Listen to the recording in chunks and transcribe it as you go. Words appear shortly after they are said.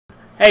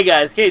Hey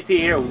guys, KT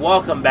here.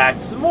 Welcome back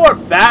to some more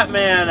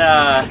Batman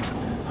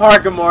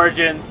Arkham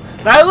Origins.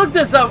 Now I looked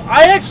this up.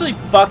 I actually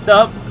fucked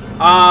up.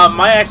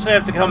 Might actually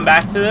have to come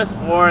back to this,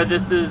 or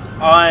this is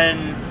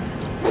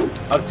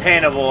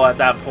unobtainable at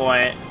that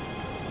point.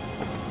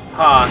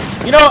 Huh.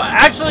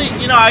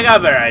 I got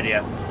a better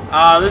idea.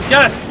 This is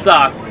gonna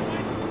suck.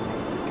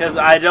 Because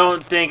I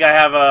don't think I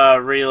have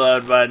a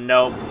reload, but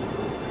nope.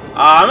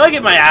 I'm gonna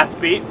get my ass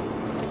beat.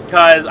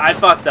 Because I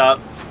fucked up.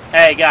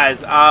 Hey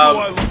guys,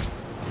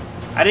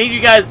 I need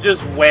you guys to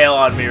just wail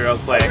on me real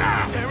quick.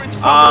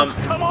 I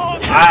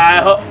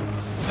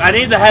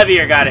need the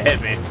heavier guy to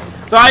hit me.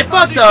 So I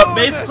fucked up.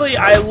 Basically,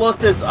 I looked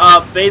this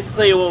up.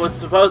 Basically, what was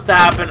supposed to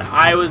happen,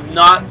 I was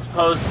not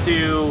supposed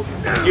to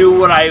do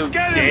what I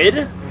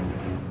did.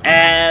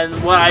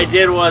 And what I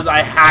did was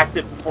I hacked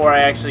it before I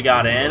actually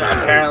got in.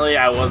 Apparently,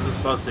 I wasn't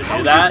supposed to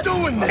do that.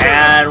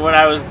 And when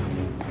I was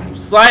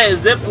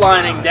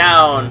zip-lining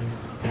down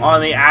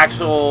on the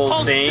actual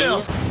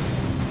thing,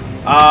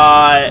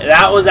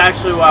 that was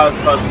actually what I was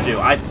supposed to do.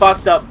 I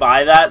fucked up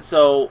by that,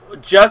 so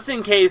just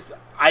in case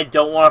I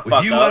don't want to fuck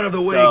up. With you out of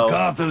the way,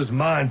 Gotham's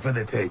mine for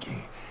the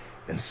taking,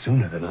 and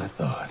sooner than I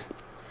thought.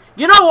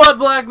 You know what,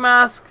 Black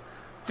Mask?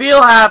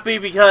 Feel happy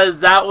because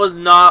that was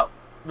not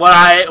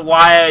why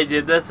I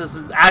did this. This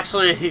was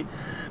actually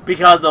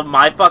because of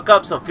my fuck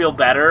up, so feel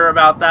better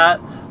about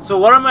that. So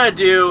what I'm going to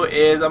do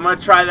is I'm going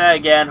to try that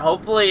again.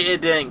 Hopefully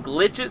it didn't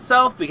glitch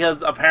itself,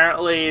 because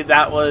apparently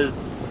that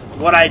was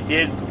what I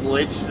did,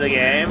 glitch the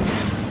game.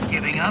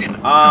 Giving up?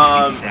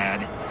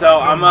 So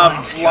I'm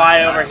gonna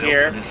fly over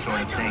here. This sort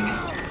of thing.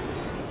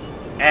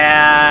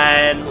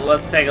 And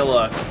let's take a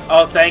look.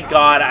 Oh, thank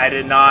God I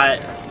did not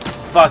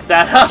fuck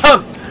that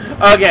up.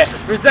 Okay,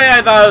 for a second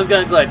I thought I was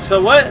gonna glitch.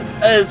 So what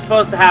is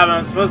supposed to happen?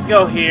 I'm supposed to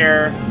go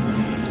here,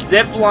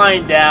 zip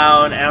line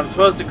down, and I'm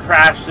supposed to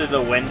crash through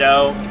the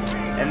window.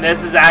 And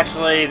this is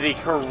actually the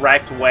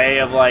correct way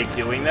of like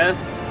doing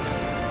this.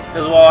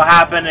 Because what will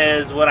happen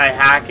is when I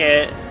hack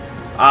it,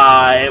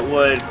 it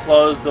would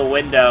close the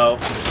window.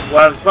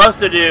 What I'm supposed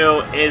to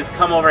do is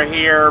come over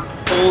here,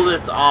 pull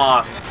this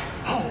off.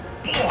 Oh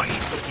boy,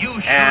 you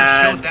sure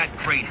showed that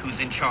great who's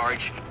in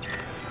charge.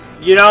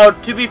 You know,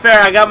 to be fair,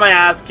 I got my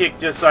ass kicked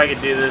just so I could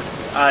do this,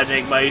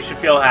 Enigma. You should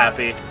feel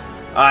happy.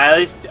 At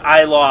least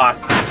I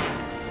lost.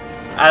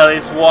 At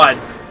least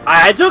once.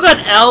 I took an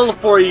L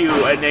for you,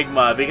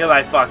 Enigma, because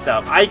I fucked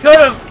up. I could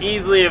have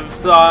easily have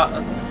saw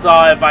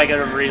if I could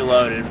have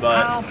reloaded,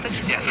 but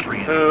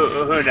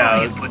who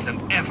knows? Put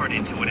some effort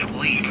into it at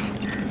least.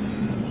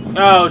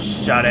 Oh,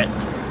 shut it.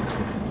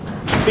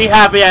 Be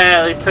happy I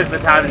at least took the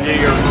time to do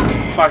your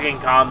fucking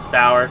comms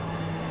tower.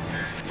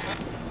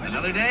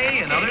 Another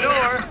day, another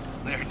door.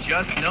 They're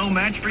just no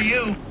match for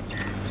you.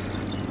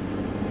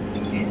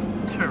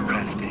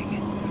 Interesting.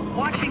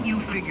 Watching you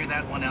figure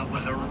that one out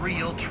was a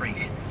real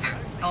treat.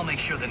 I'll make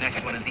sure the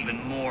next one is even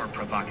more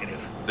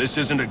provocative. This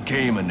isn't a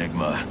game,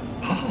 Enigma.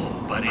 Oh,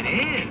 but it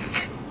is.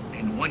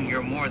 And one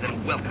you're more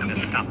than welcome to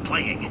stop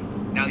playing.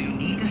 Now you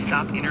need to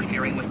stop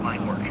interfering with my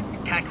work.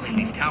 Tackling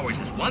these towers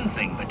is one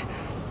thing, but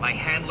my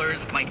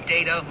handlers, my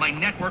data, my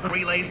network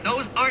relays,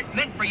 those aren't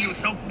meant for you,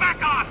 so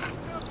back off!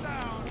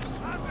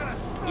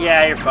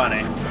 Yeah, you're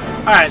funny.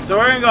 Alright, so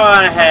we're gonna go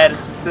on ahead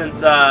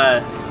since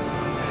I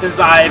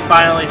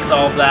finally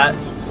solved that.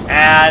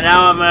 And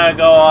now I'm gonna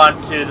go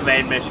on to the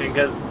main mission,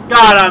 because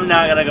God, I'm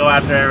not gonna go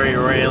after every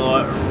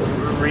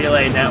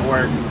relay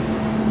network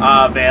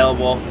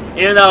available.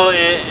 Even though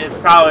it's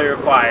probably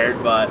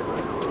required, but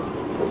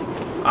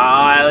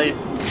I'll at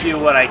least do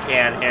what I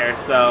can here,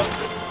 so.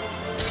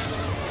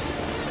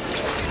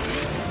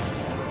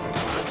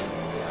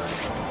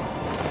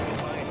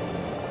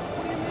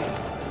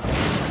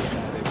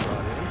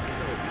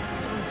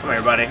 Come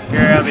here, buddy.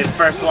 You're gonna be the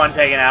first one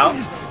taken out.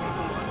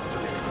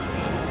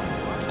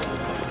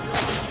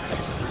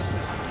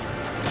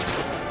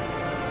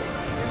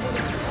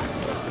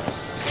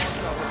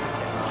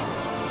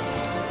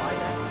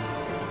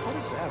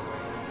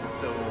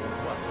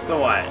 So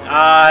what?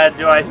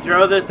 Do I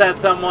throw this at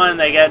someone and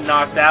they get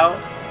knocked out?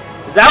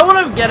 Is that what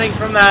I'm getting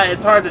from that?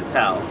 It's hard to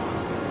tell. So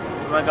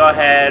I'm gonna go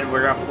ahead.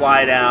 We're gonna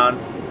fly down.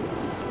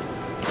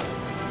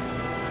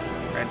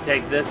 We're gonna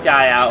take this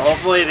guy out.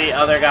 Hopefully the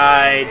other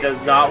guy does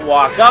not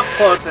walk up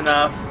close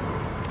enough.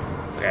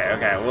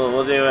 Okay.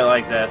 We'll do it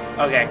like this.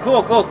 Okay, cool.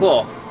 I'm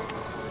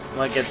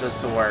gonna get this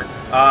to work.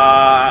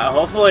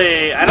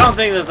 Hopefully, I don't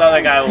think this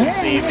other guy will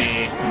see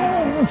me.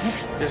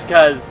 Just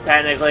because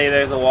technically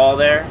there's a wall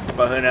there,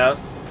 but who knows?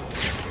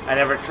 I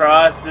never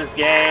trust this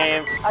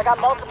game. I got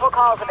multiple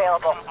calls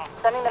available.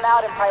 Sending them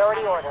out in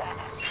priority order.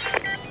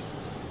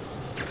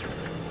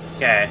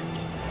 Okay.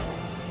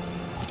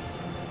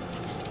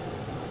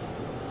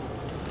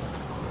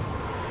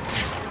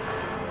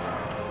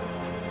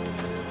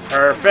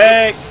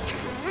 Perfect.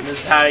 This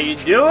is how you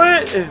do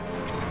it.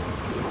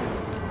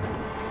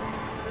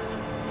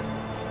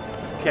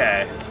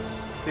 Okay.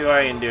 Let's see what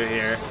I can do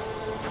here.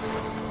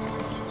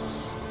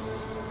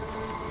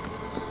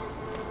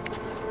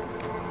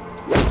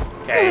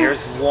 Okay,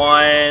 here's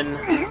one.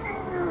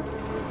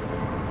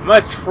 I'm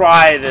gonna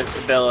try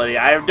this ability.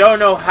 I don't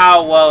know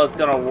how well it's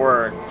gonna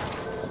work.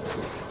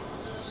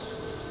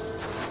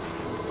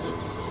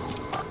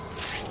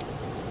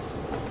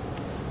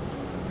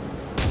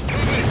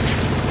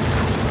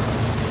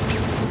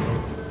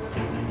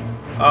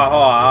 Oh,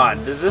 hold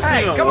on. Does this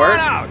even come work? on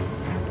out!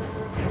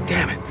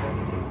 Damn it.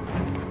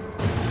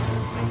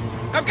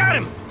 I've got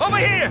him! Over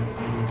here!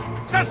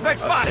 Suspect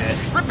spotted!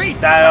 Repeat!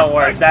 That don't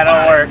work. That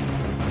don't work.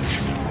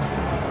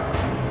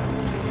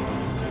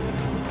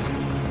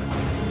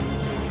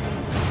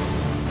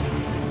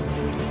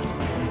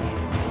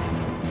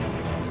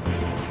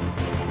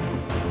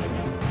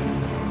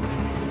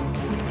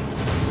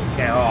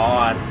 Okay, hold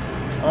on.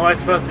 What am I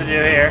supposed to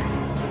do here?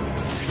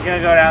 You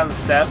gonna go down the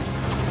steps?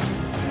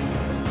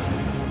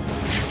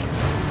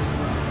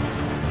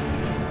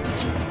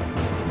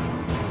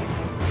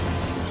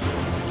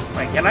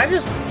 Wait, can I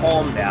just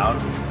pull him down?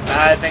 Now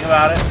that I think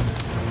about it.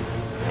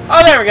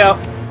 Oh, there we go.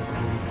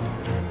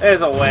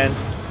 There's a win.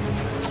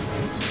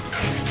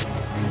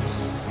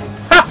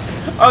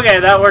 Ha! Okay,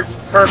 that works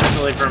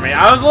perfectly for me.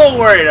 I was a little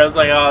worried. I was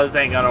like, oh, this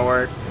ain't gonna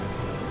work.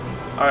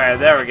 Okay,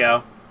 there we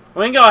go.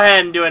 We can go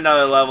ahead and do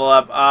another level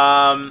up.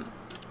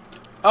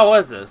 Oh, what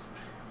is this?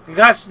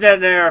 Concussion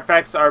detonator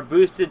effects are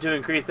boosted to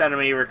increase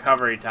enemy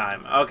recovery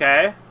time.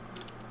 Okay.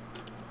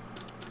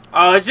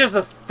 Oh, it's just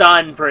a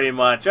stun, pretty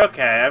much.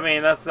 Okay, I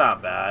mean, that's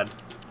not bad.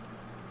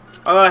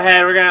 I'll go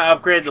ahead, we're gonna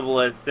upgrade the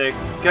ballistics,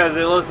 because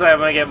it looks like I'm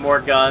gonna get more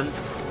guns.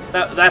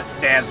 That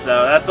stance,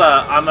 though. That's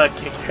a I'm gonna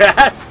kick your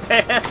ass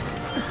stance.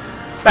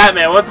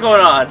 Batman, what's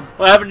going on?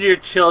 What happened to your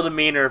chill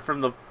demeanor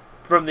from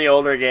the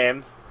older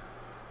games?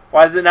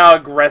 Why is it now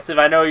aggressive?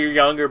 I know you're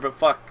younger, but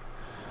fuck.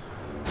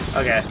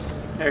 Okay,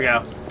 here we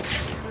go.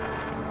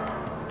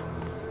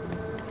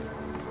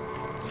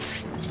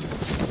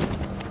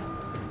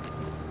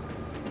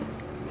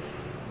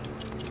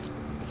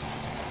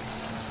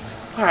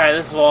 Alright,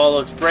 this wall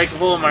looks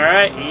breakable, am I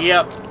right?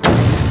 Yep.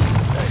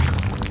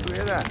 You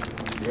hear that?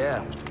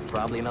 Yeah,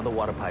 probably another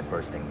water pipe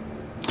bursting.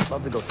 I'd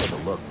love to go take a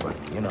look, but,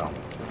 you know,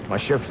 my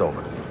shift's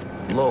over.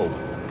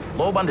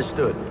 Loeb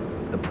understood.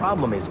 The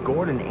problem is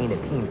Gordon ain't a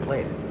team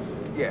player.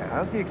 Yeah,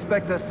 how's he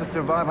expect us to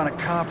survive on a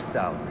cop's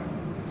salary?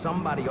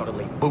 Somebody ought to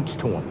lay boots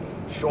to him.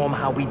 Show him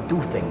how we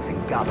do things in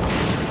Gotham.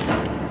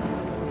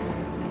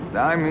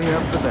 Sign me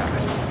up for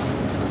that.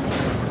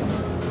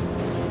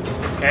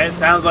 Okay, it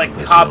sounds like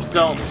This cops won't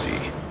don't... be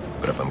easy,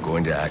 but if I'm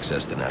going to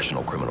access the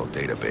National Criminal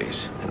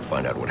Database and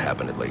find out what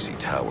happened at Lacey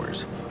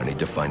Towers, I need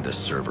to find the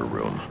server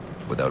room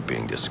without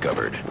being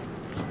discovered.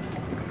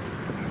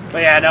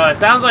 But yeah, no, it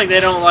sounds like they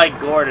don't like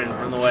Gordon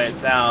from the way it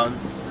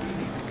sounds.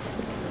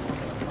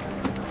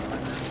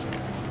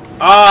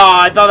 Oh,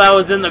 I thought that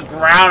was in the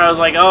ground. I was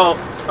like, oh,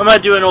 I'm gonna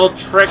do an old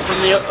trick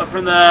from the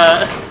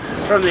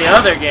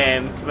other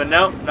games, but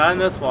nope, not in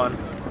this one.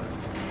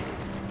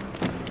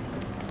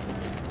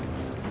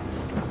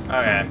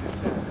 Okay.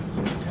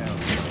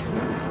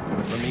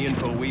 From the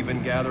info we've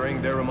been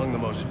gathering, they're among the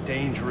most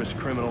dangerous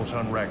criminals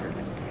on record.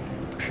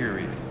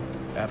 Period.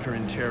 After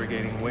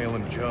interrogating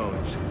Whalen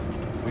Jones,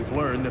 we've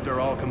learned that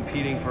they're all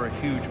competing for a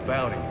huge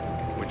bounty,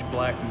 which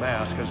Black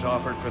Mask has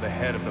offered for the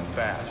head of the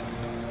Bat.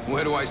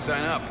 Where do I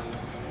sign up?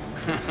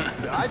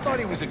 I thought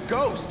he was a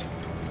ghost.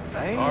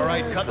 All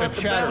right, cut the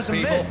chatter,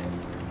 people.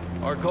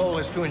 Our goal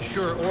is to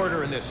ensure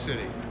order in this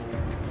city.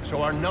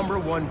 So our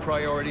 #1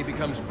 priority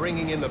becomes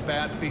bringing in the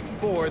Bat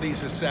before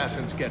these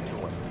assassins get to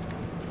him.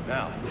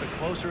 Now, the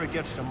closer it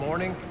gets to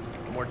morning,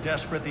 the more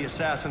desperate the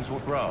assassins will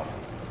grow.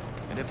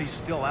 And if he's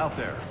still out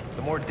there,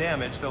 the more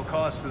damage they'll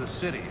cause to the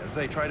city as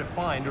they try to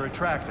find or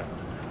attract him.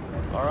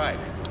 All right,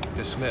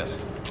 dismissed.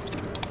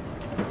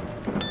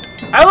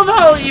 I love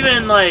how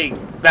even, like,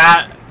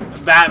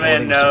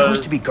 Batman knows.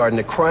 Supposed to be guarding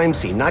the crime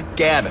scene, not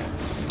Gavin.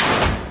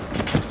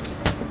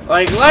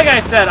 Like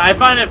I said, I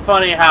find it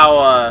funny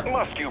how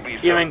Must you be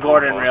even so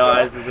Gordon cold,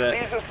 realizes sir?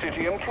 it. These are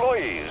city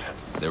employees.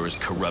 They're as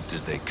corrupt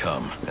as they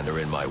come, and they're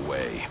in my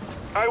way.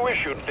 I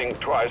wish you'd think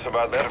twice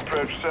about that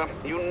approach, sir.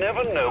 You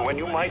never know when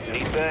you might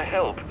need their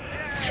help.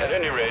 At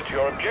any rate,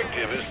 your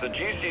objective is the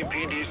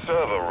GCPD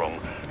server room.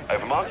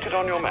 I've marked it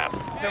on your map.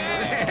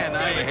 Man,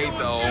 I hate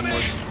the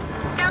homeless.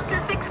 Delta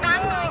 6-1.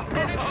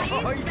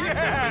 Oh,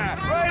 yeah!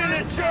 Right in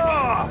the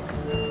jaw!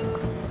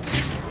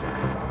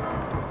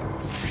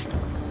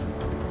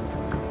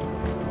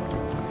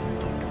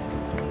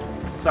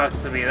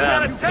 Sucks to be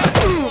them.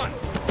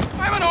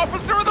 I'm an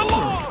officer of the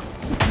law!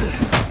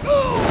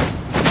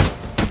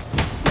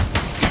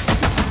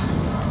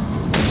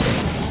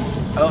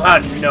 I love how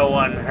no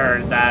one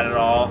heard that at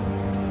all.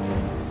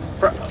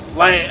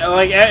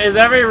 Like, is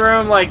every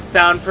room, like,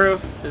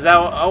 soundproof? Is that...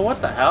 Oh,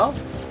 what the hell?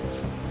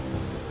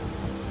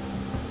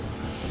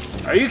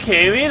 Are you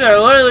kidding me? They're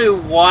literally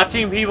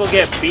watching people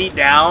get beat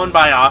down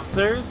by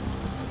officers?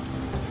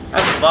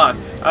 That's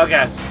fucked.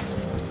 Okay.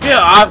 I feel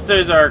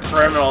officers are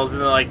criminals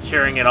and they're, like,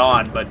 cheering it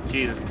on, but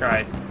Jesus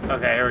Christ.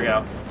 Okay, here we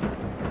go.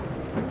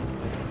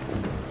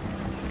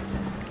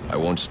 I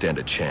won't stand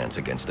a chance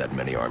against that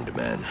many armed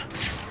men.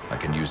 I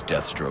can use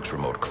Deathstroke's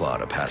remote claw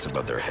to pass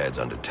above their heads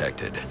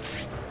undetected.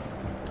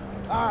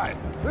 Alright,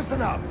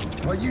 listen up.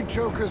 While you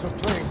jokers were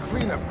playing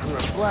cleanup crew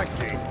at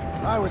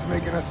Blackgate, I was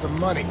making us some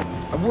money.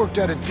 I worked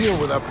out a deal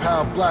with our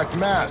pal Black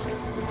Mask.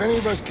 If any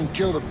of us can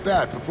kill the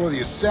Bat before the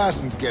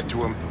assassins get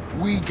to him,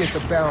 we get the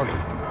bounty.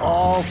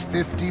 All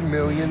 $50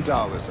 million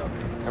of it.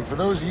 And for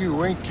those of you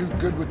who ain't too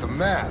good with the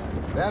math,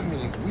 that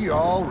means we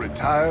all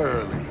retire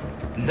early.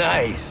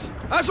 Nice.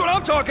 That's what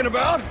I'm talking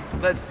about.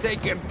 Let's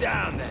take him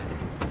down then.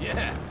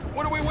 Yeah.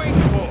 What are we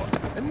waiting for?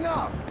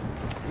 Enough!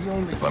 We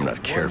only If I'm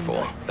not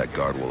careful, that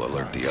guard will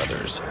alert the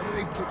others.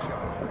 Everything put you on.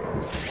 I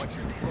want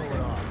you to blow it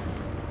off.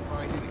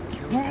 Find it and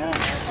kill it. Your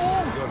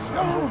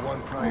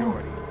 #1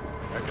 priority.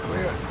 That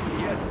clear?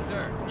 Yes,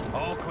 sir.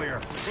 All clear.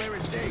 Clear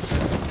as day.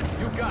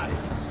 You got it.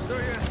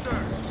 Sir, yes, sir.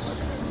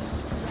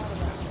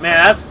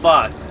 Man, that's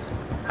fucked.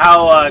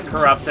 How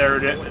corrupt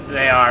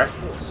they are.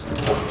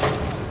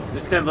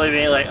 Just simply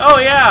being like, oh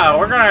yeah,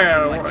 we're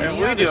gonna, if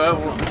we do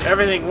it,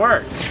 everything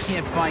works.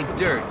 Can't find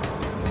dirt.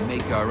 We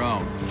make our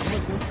own.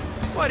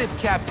 What if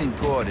Captain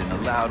Gordon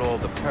allowed all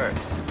the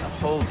perps in the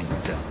holding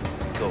cells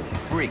to go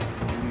free?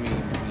 You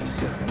mean he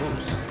said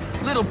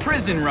moose? Little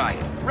prison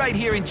riot, right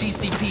here in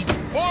GCP.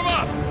 Form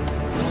up!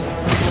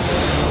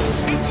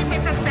 This is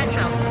from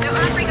Central. They're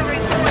offering a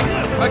reward.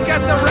 I got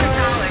the ring.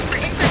 For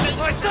information.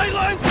 My sight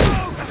line's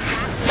broke!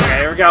 Okay,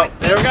 here we go.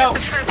 There we go. The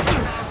person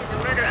involved in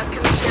the murder of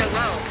Commissioner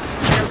Lowe.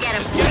 They'll get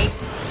him, boy.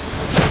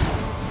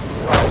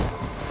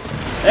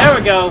 There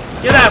we go.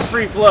 Get that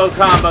free flow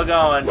combo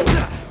going.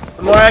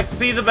 The more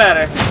XP, the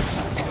better.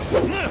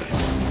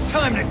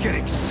 Time to get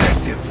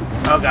excessive.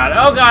 Oh god.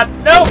 Oh god.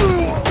 Nope.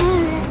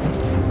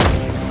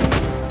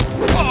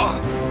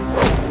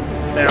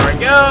 There we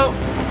go.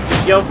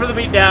 Go for the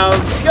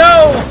beatdowns.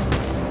 Go.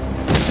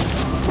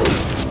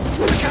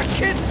 I got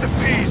kids to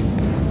feed.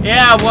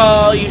 Yeah,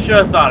 well, you should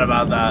have thought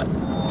about that.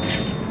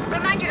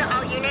 Reminder to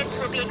all units,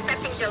 we'll be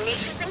accepting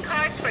donations and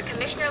cards for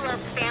Commissioner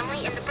Lowe's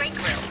family in the break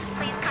room.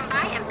 Please come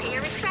by and pay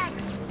your respects.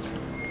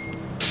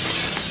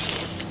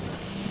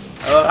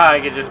 I love how I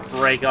could just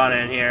break on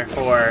in here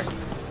for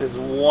this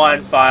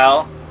one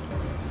file.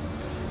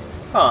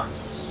 Huh.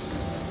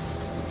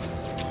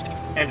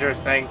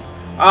 Interesting.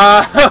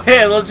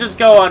 Okay, let's just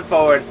go on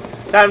forward.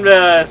 Time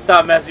to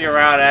stop messing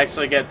around and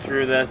actually get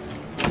through this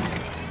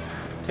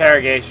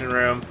interrogation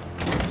room.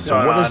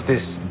 So what does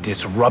this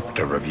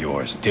disruptor of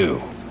yours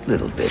do?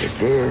 Little bit of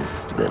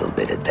this, little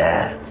bit of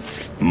that.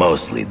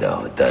 Mostly,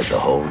 though, it does a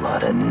whole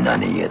lot of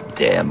none of your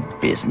damn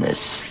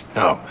business.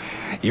 Oh,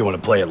 you want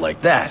to play it like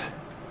that?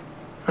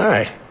 All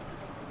right.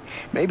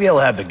 Maybe I'll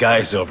have the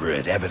guys over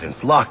at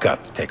Evidence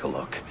Lockup take a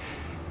look.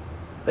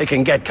 They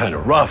can get kind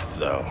of rough,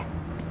 though.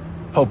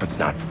 Hope it's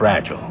not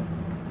fragile.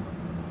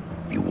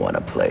 You want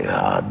to play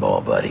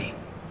hardball, buddy?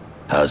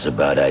 How's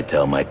about I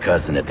tell my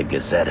cousin at the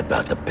Gazette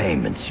about the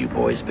payments you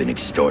boys been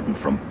extorting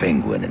from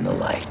Penguin and the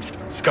like?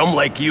 Scum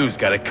like you's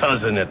got a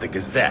cousin at the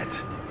Gazette.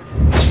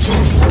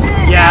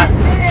 Yeah,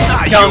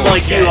 scum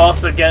like you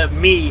also get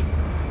me.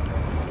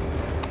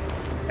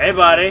 Hey,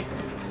 buddy.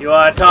 You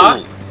wanna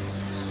talk?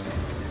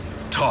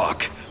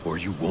 Talk, or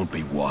you won't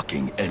be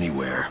walking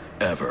anywhere,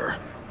 ever.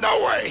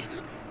 No way!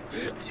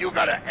 You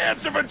gotta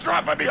answer for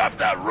dropping me off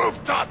that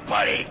rooftop,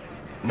 buddy!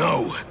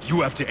 No,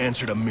 you have to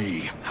answer to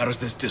me. How does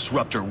this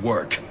disruptor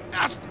work?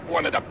 Ask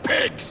one of the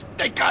pigs!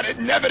 They got it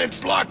in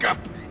Evidence Lockup!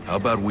 How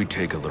about we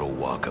take a little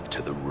walk up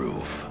to the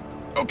roof?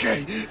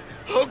 Okay,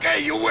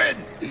 you win!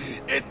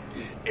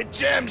 It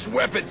jams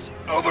weapons,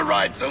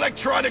 overrides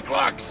electronic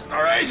locks,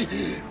 alright?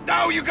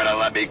 Now you gotta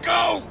let me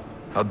go!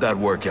 How'd that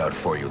work out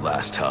for you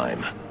last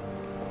time?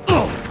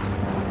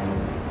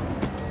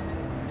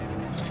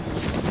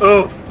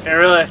 Oof,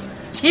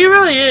 he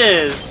really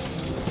is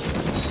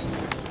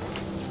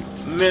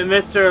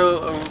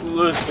Mr.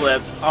 Loose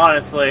Lips,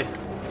 honestly.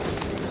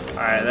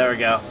 Alright, there we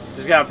go.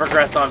 Just gotta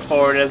progress on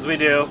forward as we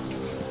do.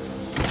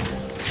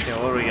 Okay,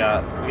 what do we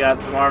got? We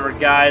got some armored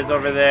guys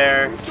over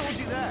there. Who told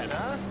you that,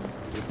 huh?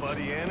 Your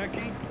buddy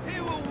Anarchy? He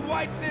will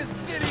wipe this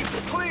city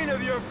clean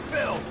of your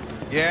filth.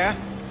 Yeah?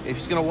 If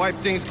he's gonna wipe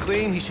things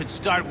clean, he should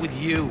start with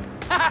you.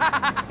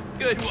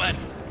 Good one.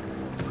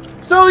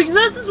 So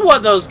this is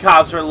what those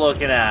cops are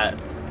looking at.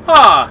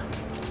 Huh.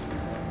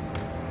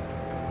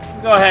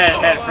 Let's go ahead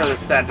and head for the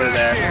center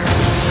there.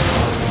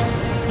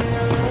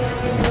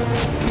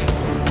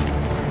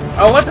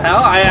 Oh, what the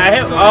hell? I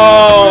hit...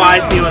 Oh,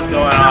 I see what's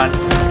going on.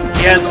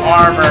 He has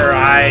armor.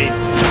 I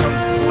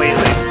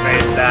completely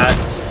spaced that.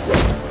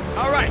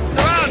 Alright,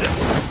 surround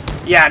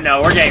him. Yeah,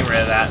 no, we're getting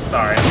rid of that.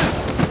 Sorry.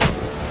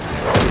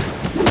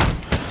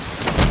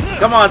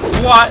 Come on,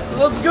 SWAT.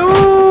 Let's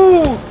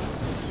go!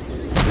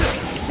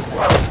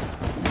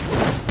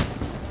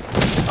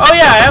 Oh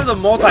yeah, I have the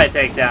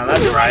multi-takedown,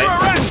 that's right.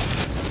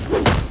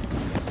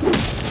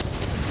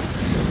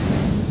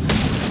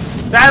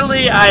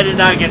 Sadly, I did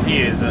not get to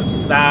use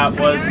it. That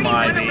was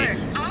my beat.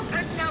 All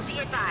personnel be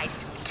advised.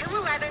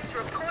 211's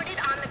reported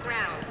on the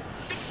ground.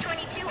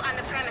 622 on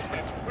the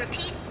premises.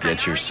 Repeat.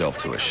 Get yourself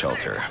to a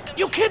shelter.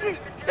 You kidding?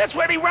 That's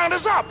where he round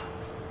us up.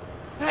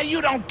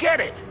 You don't get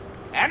it.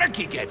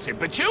 Anarchy gets it,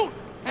 but you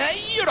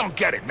don't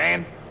get it,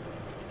 man.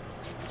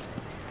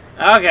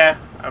 Okay,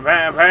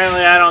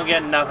 Apparently I don't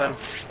get nothing.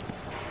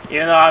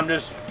 Even though I'm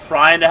just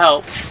trying to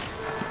help.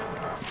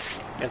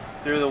 Guess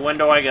through the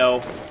window I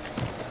go.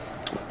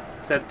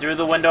 Said through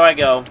the window I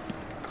go.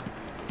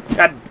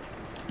 God.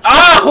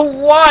 Oh,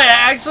 why?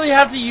 I actually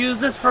have to use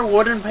this for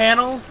wooden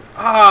panels?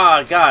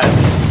 Ah, God.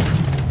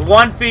 The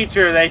one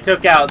feature they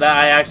took out that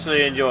I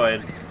actually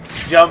enjoyed.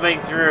 Jumping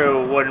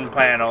through wooden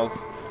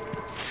panels.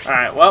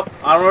 Alright, well,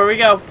 onward we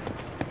go.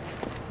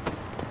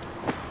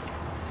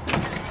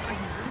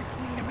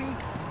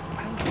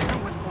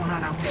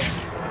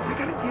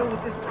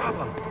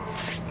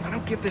 If I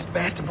don't give this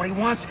bastard what he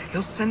wants,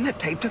 he'll send the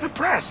tape to the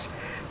press.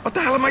 What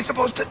the hell am I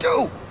supposed to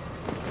do?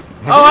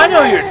 Oh, I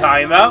know who you're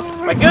talking about.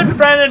 My good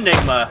friend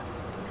Enigma.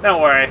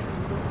 Don't worry.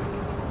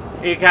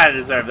 You kind of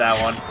deserve that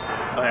one.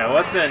 Okay,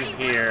 what's in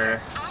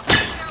here?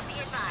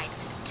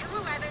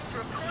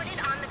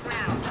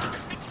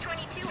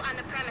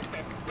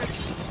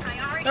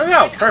 There we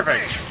go.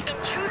 Perfect.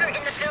 Intruder in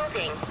the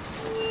building.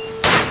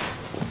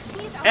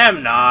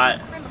 Am not.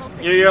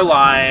 You're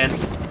lying.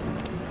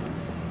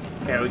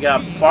 Okay, we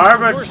got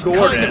Barbara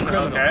Gordon.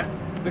 Okay.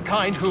 The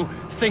kind who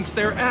thinks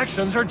their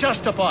actions are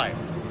justified.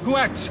 Who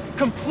acts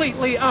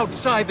completely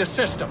outside the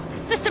system. The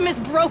system is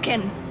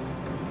broken.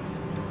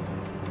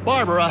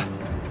 Barbara,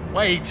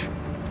 wait.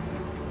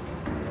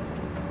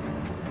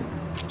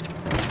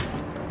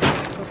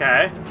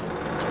 Okay.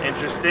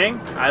 Interesting.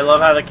 I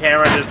love how the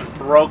camera just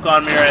broke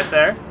on me right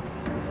there.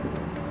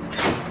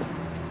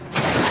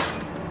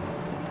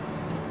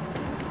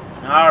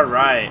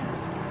 Alright.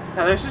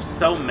 God, there's just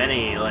so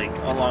many, like,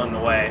 along the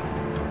way.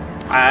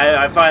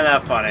 I find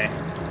that funny.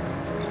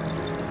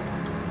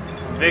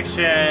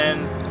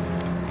 Conviction.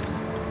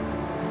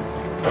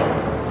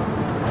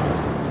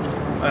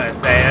 What did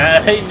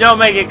I say? Don't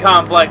make it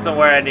complex on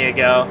where I need to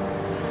go.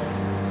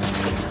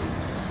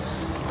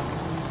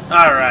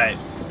 Alright.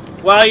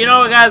 Well, you know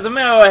what, guys? I'm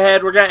going to go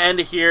ahead. We're going to end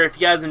it here. If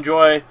you guys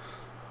enjoy,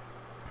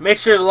 make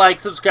sure to like,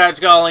 subscribe,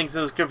 check all links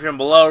in the description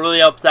below. It really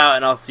helps out,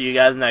 and I'll see you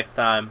guys next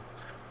time.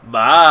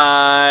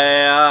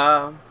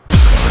 Bye.